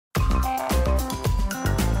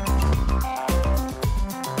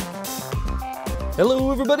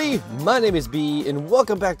Hello everybody, my name is Bee, and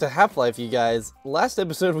welcome back to Half-Life, you guys. Last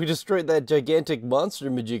episode we destroyed that gigantic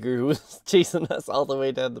monster majigger who was chasing us all the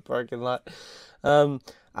way down the parking lot.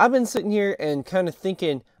 I've been sitting here and kind of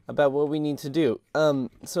thinking about what we need to do.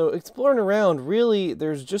 So exploring around, really,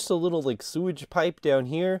 there's just a little like sewage pipe down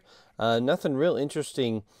here. Nothing real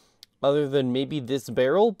interesting other than maybe this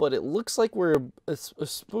barrel, but it looks like we're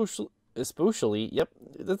especially, yep,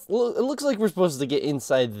 it looks like we're supposed to get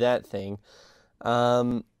inside that thing.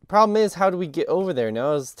 Problem is, how do we get over there? Now,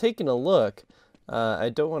 I was taking a look. I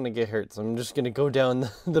don't want to get hurt, so I'm just going to go down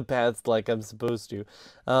the paths like I'm supposed to.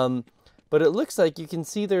 But it looks like you can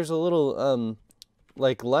see there's a little,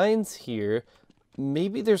 like, lines here.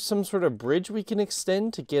 Maybe there's some sort of bridge we can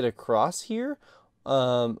extend to get across here.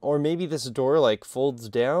 Or maybe this door, like, folds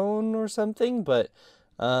down or something, but,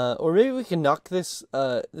 or maybe we can knock this,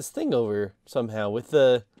 this thing over somehow with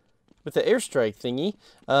the airstrike thingy,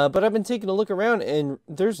 but I've been taking a look around and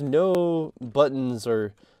there's no buttons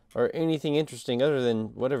or anything interesting other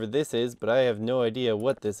than whatever this is, but I have no idea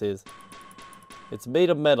what this is. It's made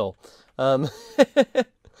of metal. No,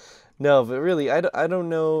 but really, I don't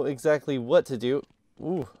know exactly what to do.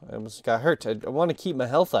 Ooh, I almost got hurt. I want to keep my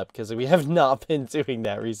health up because we have not been doing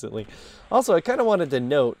that recently. Also, I kind of wanted to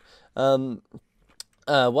note,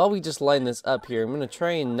 while we just line this up here, I'm going to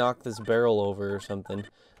try and knock this barrel over or something.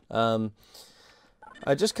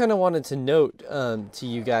 I just kind of wanted to note to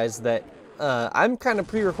you guys that I'm kind of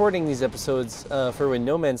pre-recording these episodes for when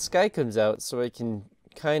No Man's Sky comes out, so I can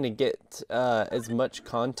kind of get as much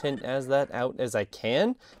content as that out as I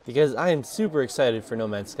can, because I am super excited for No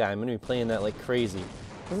Man's Sky. I'm going to be playing that like crazy.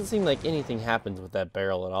 Doesn't seem like anything happens with that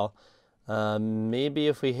barrel at all. Maybe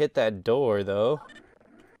if we hit that door, though.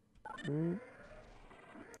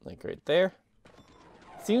 Like right there.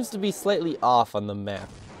 Seems to be slightly off on the map.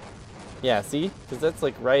 Yeah, see? Because that's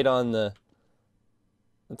like right on the...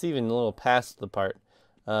 That's even a little past the part.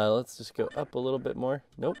 Let's just go up a little bit more.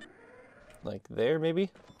 Nope. Like there, maybe?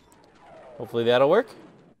 Hopefully that'll work.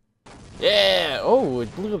 Yeah! Oh,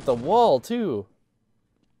 it blew up the wall, too.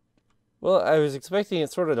 Well, I was expecting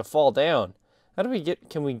it sort of to fall down. How do we get...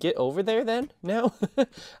 Can we get over there, then? Now?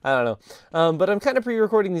 I don't know. But I'm kind of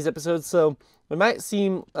pre-recording these episodes, so... It might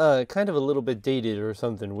seem kind of a little bit dated or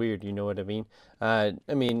something weird, you know what I mean? I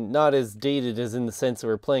mean, not as dated as in the sense that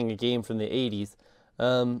we're playing a game from the 80s.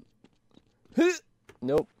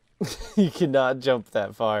 Nope. You cannot jump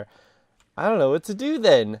that far. I don't know what to do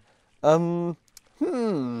then. I don't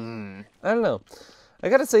know. I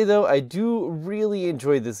gotta say, though, I do really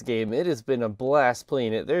enjoy this game. It has been a blast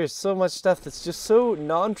playing it. There is so much stuff that's just so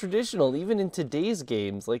non-traditional, even in today's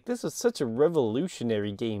games. Like, this was such a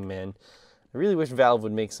revolutionary game, man. I really wish Valve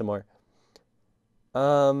would make some more.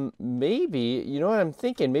 Maybe, you know what I'm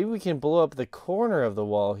thinking? Maybe we can blow up the corner of the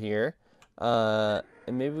wall here. And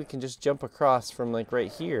maybe we can just jump across from, like,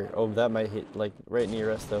 right here. Oh, that might hit, like, right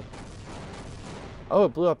near us, though. Oh,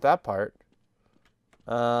 it blew up that part.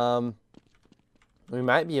 We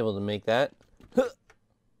might be able to make that.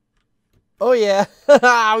 Oh, yeah.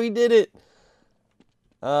 We did it.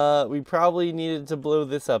 We probably needed to blow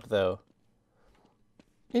this up, though.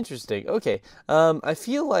 Interesting. Okay. I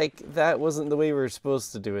feel like that wasn't the way we were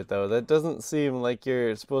supposed to do it, though. That doesn't seem like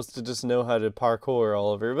you're supposed to just know how to parkour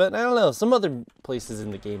all over. But I don't know. Some other places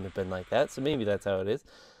in the game have been like that, so maybe that's how it is.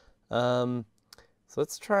 So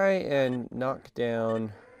let's try and knock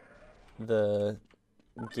down the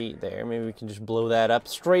gate there. Maybe we can just blow that up.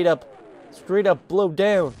 Straight up. Straight up blow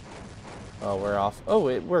down. Oh, we're off. Oh,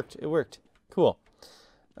 it worked. It worked. Cool.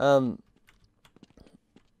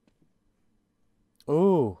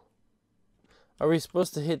 Ooh. Are we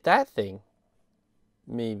supposed to hit that thing?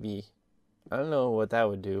 Maybe. I don't know what that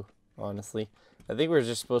would do, honestly. I think we're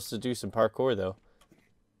just supposed to do some parkour, though.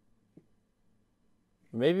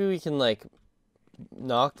 Maybe we can, like,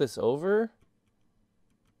 knock this over?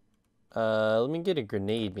 Let me get a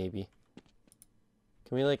grenade, maybe.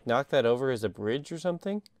 Can we, like, knock that over as a bridge or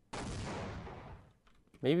something?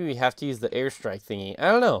 Maybe we have to use the airstrike thingy.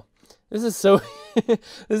 I don't know. This is so...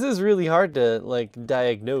 This is really hard to, like,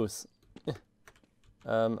 diagnose.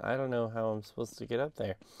 I don't know how I'm supposed to get up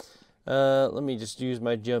there. Let me just use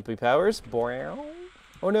my jumpy powers.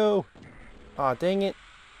 Oh, no. Aw, dang it.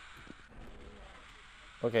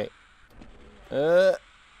 Okay.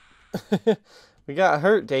 We got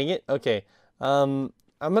hurt, dang it. Okay. I'm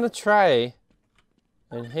gonna try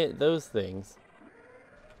and hit those things.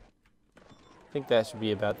 I think that should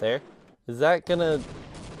be about there. Is that gonna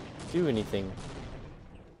do anything?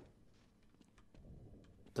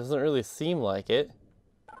 Doesn't really seem like it.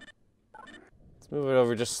 Let's move it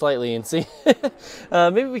over just slightly and see.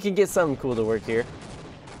 Maybe we can get something cool to work here.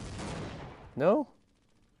 No?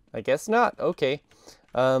 I guess not. Okay.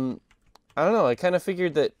 I don't know. I kind of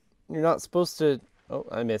figured that you're not supposed to... Oh,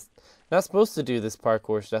 I missed. Not supposed to do this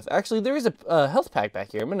parkour stuff. Actually, there is a health pack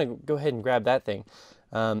back here. I'm going to go ahead and grab that thing.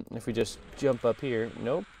 If we just jump up here.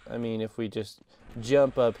 Nope. I mean, if we just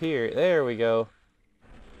jump up here. There we go.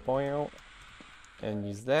 And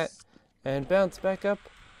use that. And bounce back up.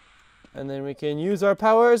 And then we can use our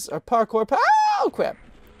powers. Our parkour power. Oh, crap.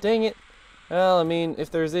 Dang it. Well, I mean,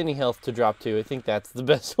 if there's any health to drop to, I think that's the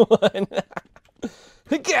best one.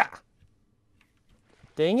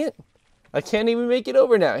 Dang it. I can't even make it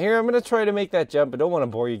over now. Here, I'm going to try to make that jump. I don't want to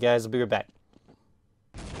bore you guys. I'll be right back.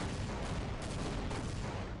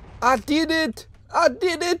 I did it! I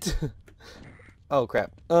did it! Oh,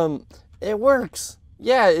 crap. It works.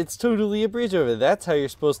 Yeah, it's totally a bridge over there. That's how you're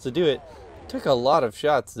supposed to do it. Took a lot of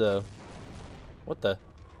shots, though. What the?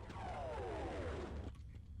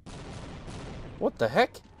 What the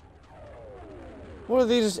heck? What, are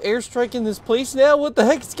they just airstriking this place now? What the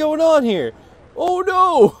heck's going on here? Oh,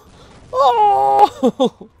 no!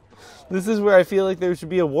 Oh! This is where I feel like there should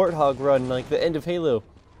be a Warthog run, like the end of Halo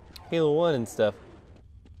 1 and stuff.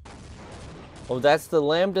 Oh, that's the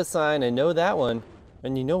Lambda sign. I know that one.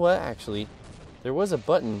 And you know what, actually? There was a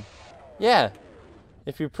button. Yeah.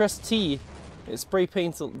 If you press T, it spray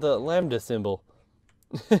paints the Lambda symbol.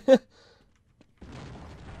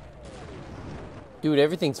 Dude,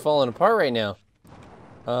 everything's falling apart right now.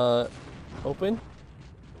 Open?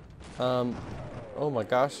 Oh my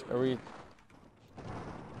gosh,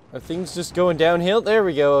 are things just going downhill? There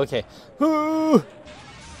we go, okay. Woo!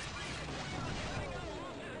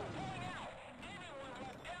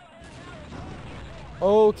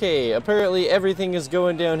 Okay, apparently everything is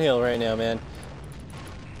going downhill right now, man.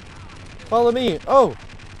 Follow me! Oh!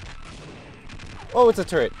 Oh, it's a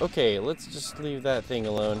turret. Okay, let's just leave that thing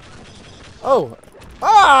alone. Oh!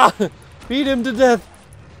 Ah! Beat him to death!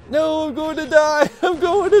 No, I'm going to die! I'm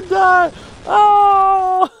going to die!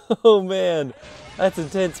 Oh! Oh, man. That's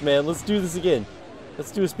intense, man. Let's do this again. Let's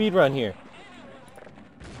do a speed run here.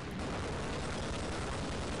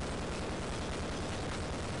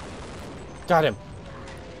 Got him.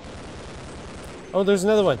 Oh, there's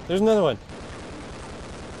another one. There's another one.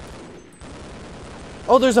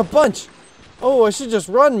 Oh, there's a bunch! Oh, I should just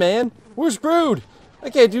run, man. We're screwed! I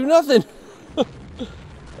can't do nothing!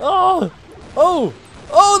 Oh! Oh!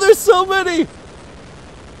 Oh, there's so many!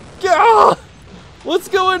 Gah! What's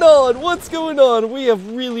going on? What's going on? We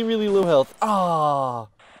have really, really low health. Ah!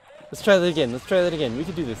 Let's try that again. Let's try that again. We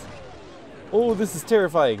can do this. Oh, this is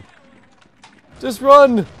terrifying. Just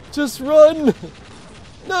run! Just run!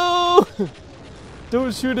 No!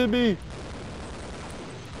 Don't shoot at me!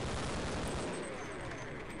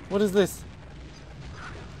 What is this?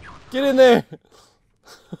 Get in there!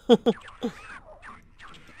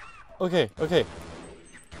 Okay, okay.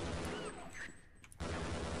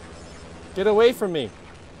 Get away from me!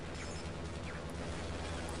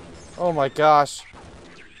 Oh my gosh.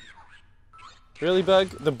 Really, bug?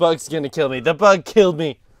 The bug's gonna kill me. The bug killed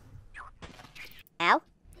me! Ow.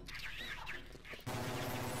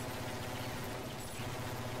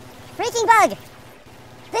 Freaking bug!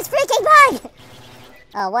 This freaking bug!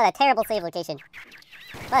 Oh, what a terrible save location.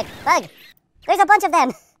 Bug, bug! There's a bunch of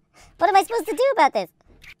them! What am I supposed to do about this?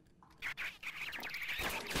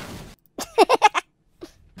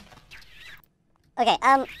 Okay,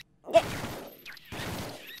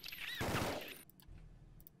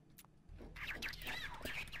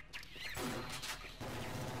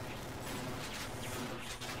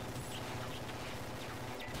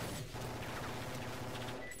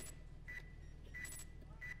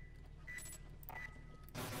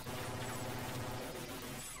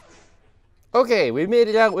 Okay, we made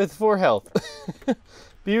it out with 4 health.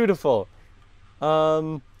 Beautiful.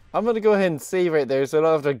 I'm gonna go ahead and save right there so I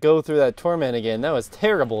don't have to go through that torment again. That was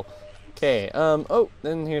terrible. Okay, oh,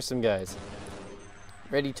 then here's some guys.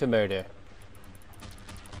 Ready to murder.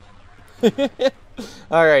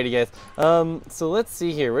 Alrighty, guys. So let's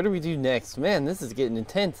see here. What do we do next? Man, this is getting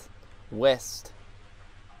intense. West.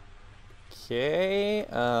 Okay,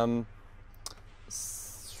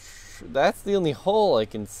 that's the only hole I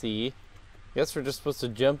can see. Guess we're just supposed to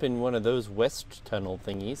jump in one of those west tunnel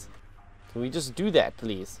thingies. Can we just do that,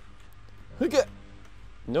 please?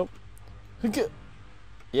 Nope.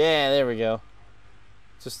 Yeah, there we go.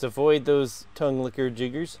 Just avoid those tongue licker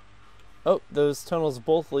jiggers. Oh, those tunnels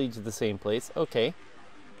both lead to the same place. Okay.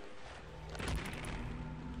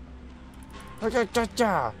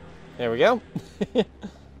 There we go.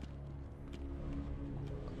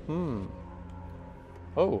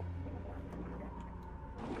 Oh.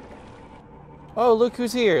 Oh, look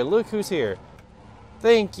who's here. Look who's here.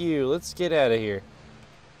 Thank you. Let's get out of here.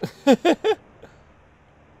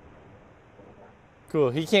 Cool.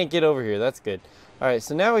 He can't get over here. That's good. Alright,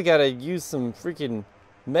 so now we gotta use some freaking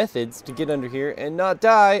methods to get under here and not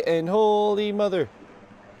die. And holy mother.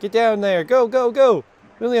 Get down there. Go, go, go.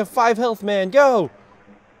 We only have 5 health, man. Go.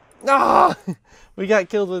 Ah! We got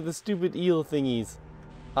killed with the stupid eel thingies.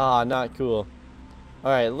 Ah, not cool.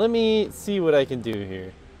 Alright, let me see what I can do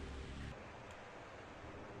here.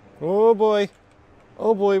 Oh boy.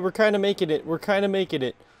 Oh boy, we're kind of making it. We're kind of making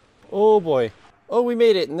it. Oh boy. Oh, we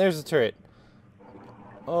made it, and there's a turret.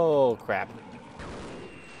 Oh, crap.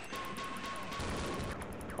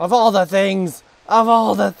 Of all the things! Of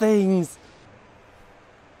all the things!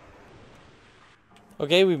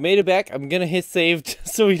 Okay, we've made it back. I'm gonna hit saved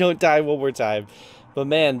so we don't die one more time. But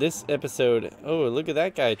man, this episode... Oh, look at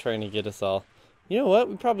that guy trying to get us all. You know what?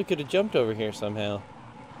 We probably could have jumped over here somehow.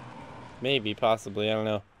 Maybe, possibly, I don't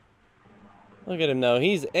know. Look at him though,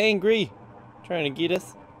 he's angry. Trying to get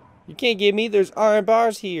us. You can't get me, there's iron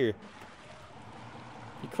bars here.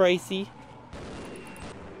 You crazy?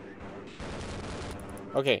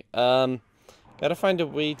 Okay, gotta find a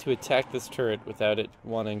way to attack this turret without it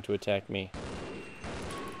wanting to attack me.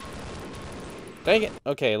 Dang it.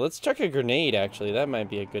 Okay, let's chuck a grenade actually, that might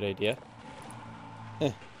be a good idea.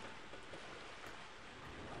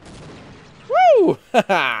 Woo!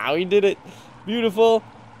 Haha, we did it. Beautiful.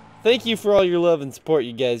 Thank you for all your love and support,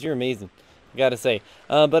 you guys. You're amazing, I gotta say.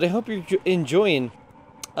 But I hope you're enjoying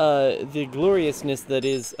the gloriousness that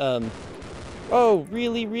is, oh,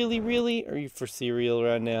 really, really, really? Are you for cereal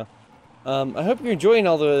right now? I hope you're enjoying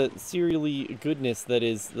all the cereally goodness that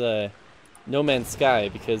is the No Man's Sky,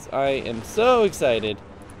 because I am so excited,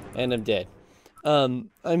 and I'm dead.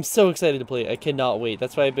 I'm so excited to play it. I cannot wait.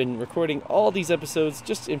 That's why I've been recording all these episodes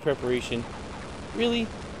just in preparation. Really?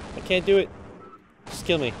 I can't do it? Just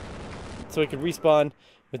kill me. So I can respawn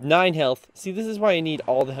with 9 health. See, this is why I need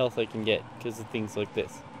all the health I can get, because of things like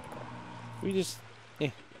this. We just...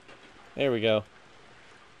 There we go.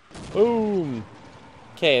 Boom!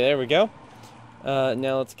 Okay, there we go.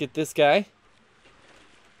 Now let's get this guy.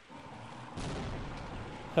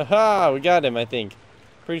 Haha, we got him, I think.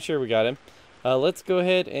 Pretty sure we got him. Let's go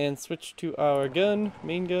ahead and switch to our gun,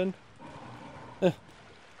 main gun.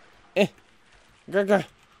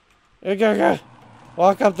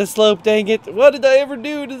 Walk up the slope, dang it. What did I ever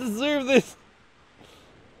do to deserve this?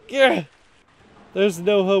 Yeah. There's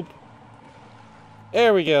no hope.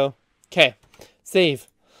 There we go. Okay. Save.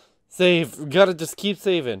 Save. We gotta just keep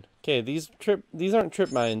saving. Okay, these aren't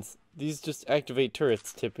trip mines. These just activate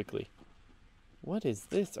turrets typically. What is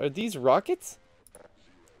this? Are these rockets?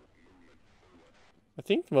 I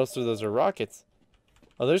think most of those are rockets.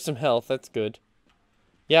 Oh, there's some health. That's good.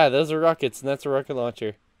 Yeah, those are rockets, and that's a rocket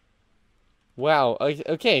launcher. Wow.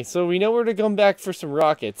 Okay, so we know where to come back for some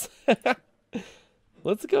rockets.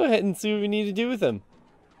 Let's go ahead and see what we need to do with them.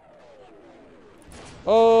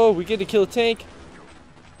 Oh, we get to kill a tank.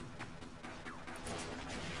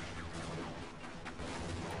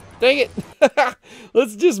 Dang it!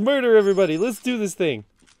 Let's just murder everybody. Let's do this thing.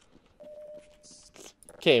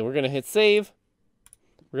 Okay, we're gonna hit save.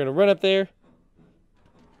 We're gonna run up there.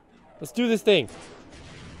 Let's do this thing.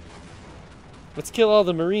 Let's kill all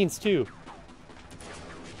the Marines too.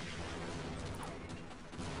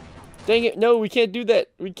 Dang it, no, we can't do that.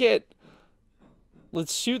 We can't.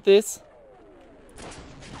 Let's shoot this.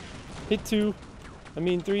 Hit 2. I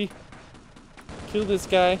mean 3. Kill this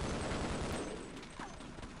guy.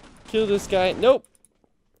 Kill this guy. Nope.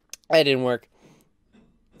 That didn't work.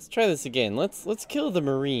 Let's try this again. Let's kill the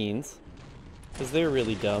Marines, because they're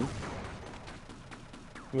really dumb.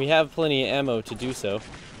 We have plenty of ammo to do so.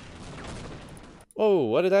 Whoa,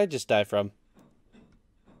 what did I just die from?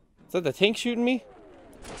 Is that the tank shooting me?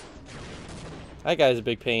 That guy's a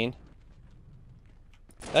big pain.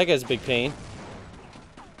 That guy's a big pain.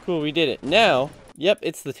 Cool, we did it. Now, yep,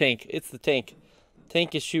 it's the tank. It's the tank.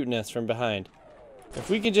 Tank is shooting us from behind. If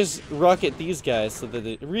we could just rocket these guys so that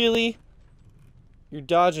it... Really? You're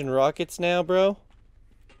dodging rockets now, bro?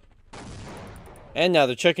 And now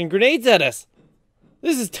they're chucking grenades at us!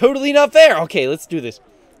 This is totally not fair! Okay, let's do this.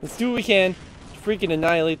 Let's do what we can to freaking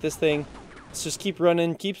annihilate this thing. Let's just keep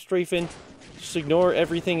running, keep strafing. Just ignore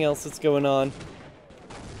everything else that's going on,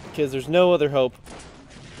 because there's no other hope.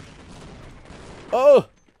 Oh!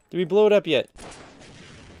 Did we blow it up yet?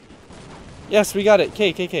 Yes, we got it.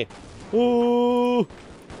 K. Ooh!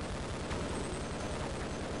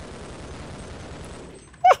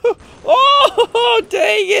 Oh,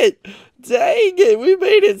 dang it! Dang it! We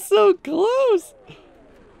made it so close!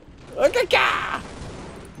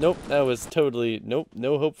 Nope, that was totally... Nope,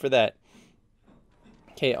 no hope for that.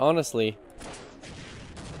 Okay, honestly,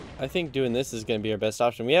 I think doing this is going to be our best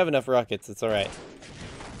option. We have enough rockets. It's alright.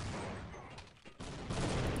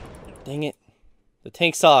 Dang it. The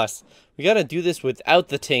tank saw us. We got to do this without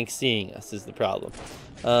the tank seeing us is the problem.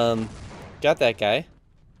 Got that guy.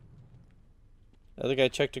 The other guy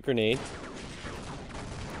chucked a grenade.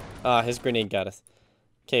 Ah, his grenade got us.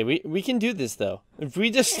 Okay, we can do this, though. If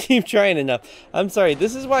we just keep trying enough. I'm sorry,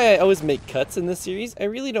 this is why I always make cuts in this series. I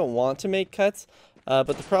really don't want to make cuts, but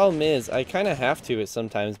the problem is I kind of have to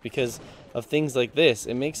sometimes because of things like this.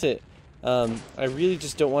 It makes it, I really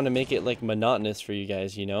just don't want to make it, like, monotonous for you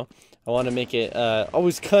guys, you know? I want to make it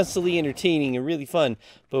always constantly entertaining and really fun,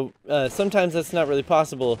 but sometimes that's not really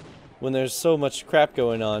possible when there's so much crap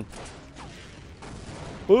going on.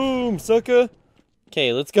 Boom, sucker!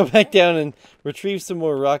 Okay, let's go back down and retrieve some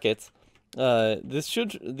more rockets.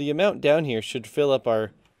 The amount down here should fill up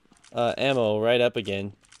our ammo right up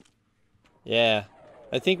again. Yeah,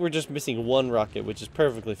 I think we're just missing one rocket, which is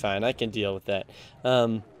perfectly fine. I can deal with that.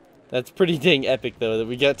 That's pretty dang epic, though, that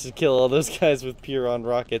we got to kill all those guys with Puron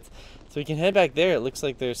rockets. So we can head back there. It looks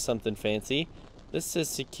like there's something fancy. This says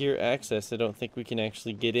secure access. I don't think we can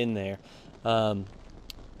actually get in there.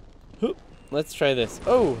 Let's try this.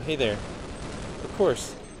 Oh, hey there. Of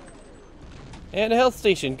course. And a health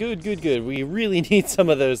station. Good, good, good. We really need some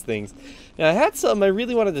of those things. Now, I had something I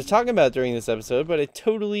really wanted to talk about during this episode, but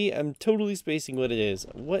I'm totally spacing what it is.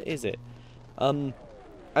 What is it? I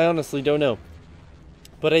honestly don't know.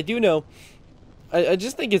 But I do know, I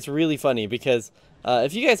just think it's really funny because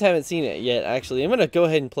if you guys haven't seen it yet, actually, I'm going to go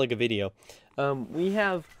ahead and plug a video.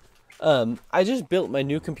 I just built my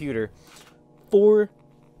new computer for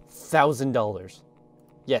 $1,000.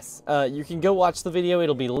 Yes, you can go watch the video.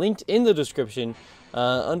 It'll be linked in the description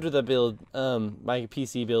under the build, my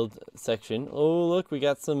PC build section. Oh, look, we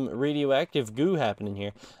got some radioactive goo happening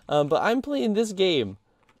here. But I'm playing this game,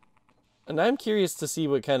 and I'm curious to see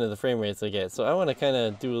what kind of the frame rates I get. So I want to kind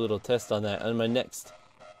of do a little test on that on my next...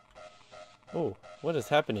 Oh, what is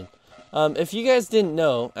happening? If you guys didn't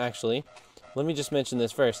know, actually, let me just mention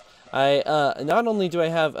this first. Not only do I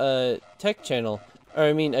have a tech channel, or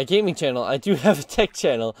I mean a gaming channel, I do have a tech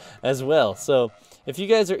channel as well. So if you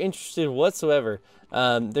guys are interested whatsoever,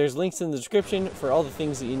 there's links in the description for all the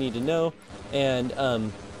things that you need to know. And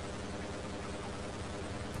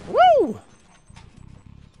woo!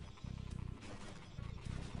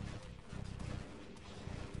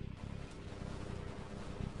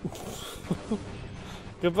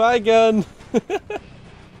 Goodbye, gun.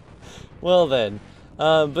 Well then.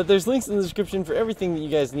 But there's links in the description for everything that you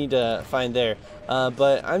guys need to find there.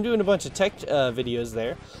 But I'm doing a bunch of tech videos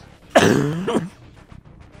there.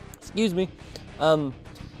 Excuse me.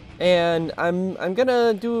 And I'm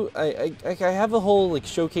gonna do I have a whole like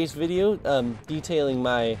showcase video detailing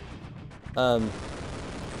my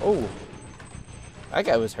oh, that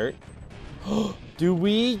guy was hurt. Do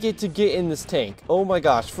we get to get in this tank? Oh my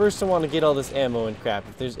gosh, first I want to get all this ammo and crap.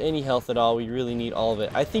 If there's any health at all, we really need all of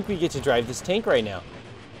it. I think we get to drive this tank right now.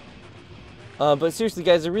 But seriously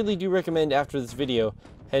guys, I really do recommend after this video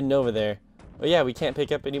heading over there. Oh yeah, we can't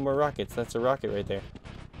pick up any more rockets. That's a rocket right there.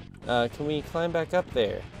 Can we climb back up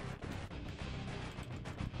there?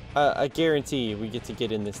 I guarantee we get to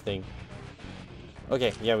get in this thing.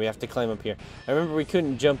 Okay, yeah, we have to climb up here. I remember we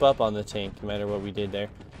couldn't jump up on the tank no matter what we did there.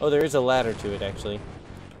 Oh, there is a ladder to it, actually.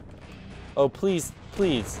 Oh, please,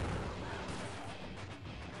 please.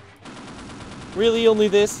 Really, only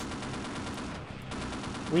this?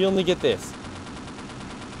 We only get this.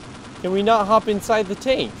 Can we not hop inside the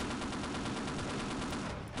tank?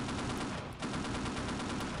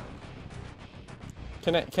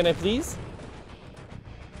 Can I please?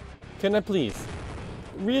 Can I please?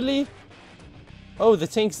 Really? Oh, the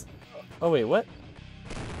tank's... Oh, wait, what?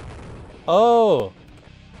 Oh!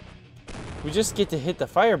 We just get to hit the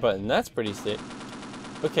fire button. That's pretty sick.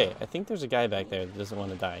 Okay, I think there's a guy back there that doesn't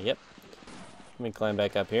want to die. Yep. Let me climb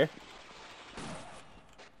back up here.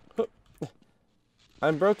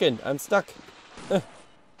 I'm broken. I'm stuck.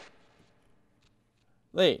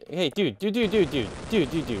 Wait, hey, dude.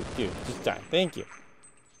 Just die. Thank you.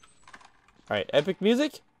 Alright, epic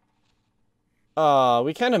music? Oh,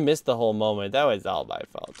 we kind of missed the whole moment. That was all my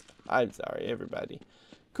fault. I'm sorry, everybody.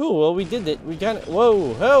 Cool, well, we did it. We got it.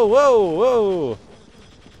 Whoa, whoa, whoa, whoa.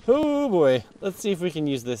 Oh, boy. Let's see if we can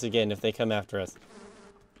use this again if they come after us.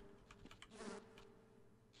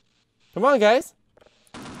 Come on, guys.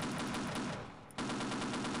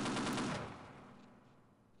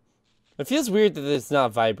 It feels weird that it's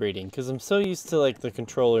not vibrating, because I'm so used to, like, the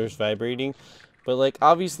controllers vibrating. But, like,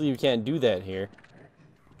 obviously you can't do that here.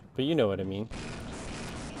 But you know what I mean.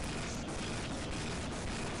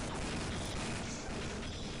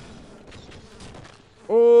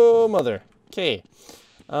 Oh! mother. Okay.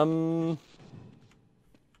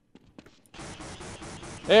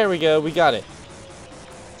 There we go. We got it.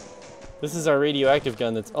 This is our radioactive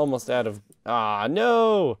gun that's almost out of... Ah,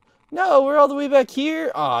 no! No, we're all the way back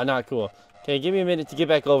here? Ah, not cool. Okay, give me a minute to get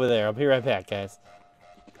back over there. I'll be right back, guys.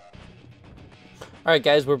 Alright,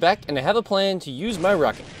 guys, we're back, and I have a plan to use my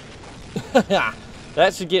rocket.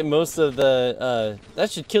 That should get most of the...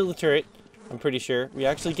 that should kill the turret, I'm pretty sure. We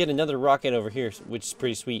actually get another rocket over here, which is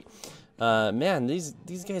pretty sweet. Man, these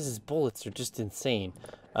guys' bullets are just insane.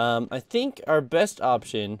 I think our best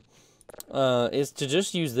option... is to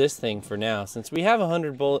just use this thing for now. Since we have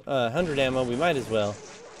 100 ammo, we might as well.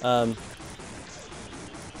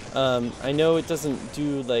 I know it doesn't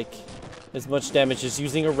do like as much damage as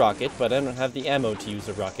using a rocket, but I don't have the ammo to use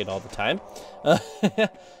a rocket all the time.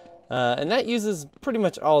 And that uses pretty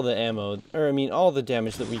much all the ammo, or I mean all the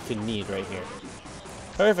damage that we could need right here.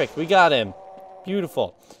 Perfect, we got him.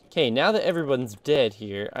 Beautiful. Okay, now that everyone's dead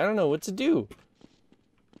here, I don't know what to do.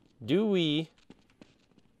 Do we...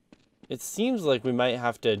 It seems like we might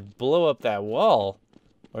have to blow up that wall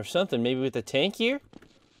or something, maybe with the tank here?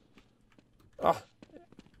 Oh.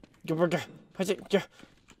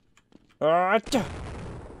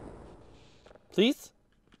 Please?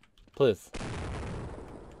 Please.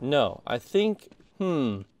 No, I think, I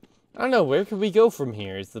don't know, where could we go from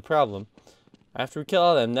here is the problem. After we kill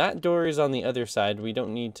all them, that door is on the other side. We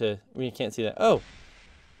don't need to, we can't see that. Oh,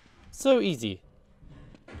 so easy.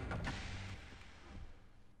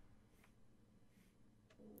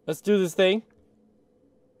 Let's do this thing.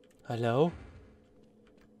 Hello?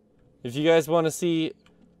 If you guys want to see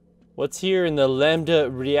what's here in the Lambda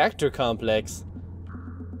reactor complex,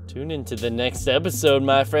 tune into the next episode,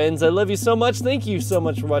 my friends. I love you so much. Thank you so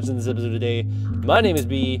much for watching this episode today. My name is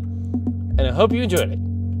Bee, and I hope you enjoyed it.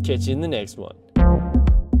 Catch you in the next one.